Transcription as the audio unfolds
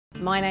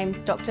My name's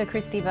Dr.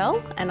 Kristie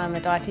Bell and I'm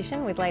a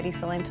dietitian with Lady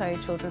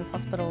Cilento Children's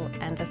Hospital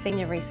and a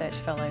Senior Research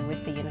Fellow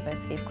with the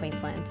University of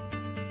Queensland.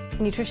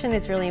 Nutrition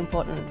is really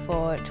important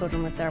for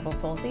children with cerebral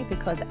palsy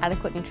because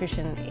adequate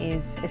nutrition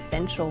is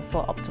essential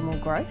for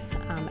optimal growth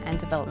and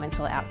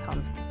developmental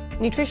outcomes.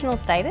 Nutritional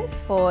status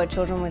for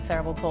children with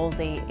cerebral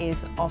palsy is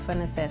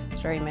often assessed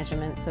through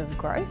measurements of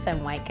growth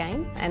and weight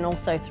gain, and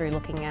also through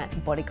looking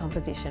at body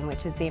composition,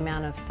 which is the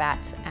amount of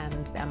fat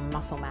and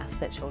muscle mass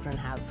that children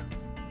have.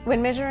 When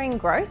measuring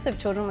growth of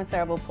children with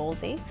cerebral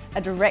palsy,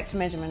 a direct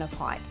measurement of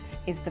height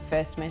is the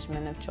first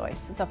measurement of choice.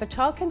 So if a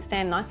child can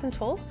stand nice and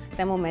tall,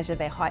 then we'll measure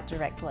their height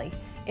directly.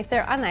 If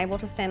they're unable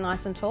to stand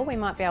nice and tall, we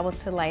might be able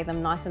to lay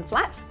them nice and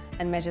flat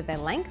and measure their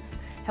length.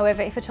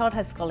 However, if a child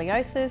has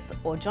scoliosis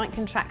or joint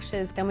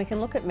contractures, then we can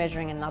look at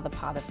measuring another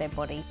part of their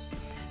body.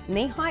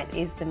 Knee height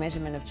is the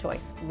measurement of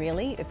choice,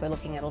 really, if we're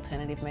looking at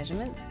alternative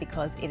measurements,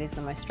 because it is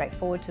the most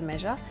straightforward to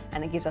measure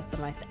and it gives us the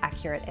most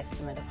accurate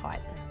estimate of height.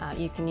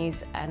 You can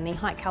use a knee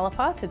height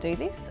caliper to do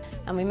this,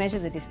 and we measure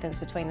the distance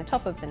between the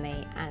top of the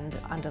knee and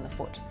under the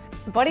foot.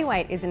 Body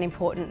weight is an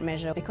important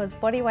measure because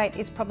body weight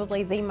is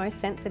probably the most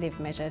sensitive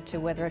measure to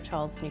whether a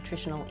child's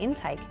nutritional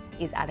intake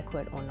is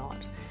adequate or not.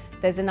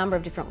 There's a number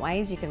of different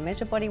ways you can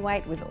measure body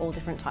weight with all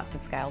different types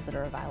of scales that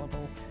are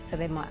available. So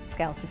there might be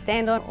scales to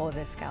stand on, or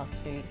there's scales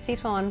to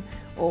sit on,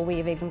 or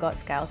we've even got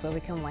scales where we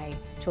can weigh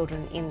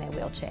children in their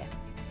wheelchair.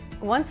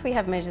 Once we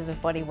have measures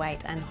of body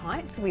weight and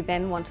height, we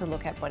then want to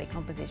look at body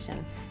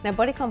composition. Now,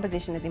 body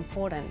composition is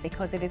important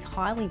because it is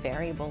highly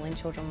variable in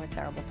children with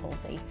cerebral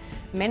palsy.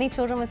 Many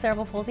children with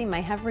cerebral palsy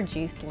may have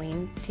reduced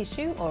lean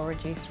tissue or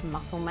reduced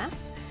muscle mass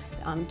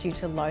due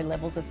to low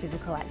levels of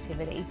physical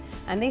activity.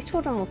 And these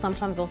children will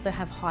sometimes also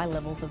have high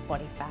levels of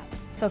body fat.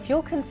 So if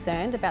you're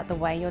concerned about the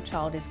way your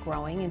child is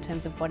growing in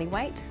terms of body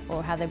weight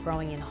or how they're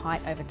growing in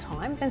height over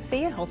time, then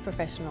see a health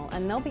professional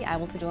and they'll be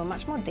able to do a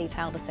much more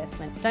detailed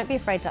assessment. Don't be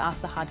afraid to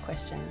ask the hard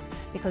questions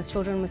because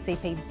children with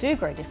CP do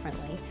grow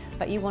differently,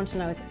 but you want to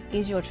know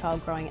is your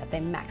child growing at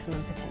their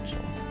maximum potential?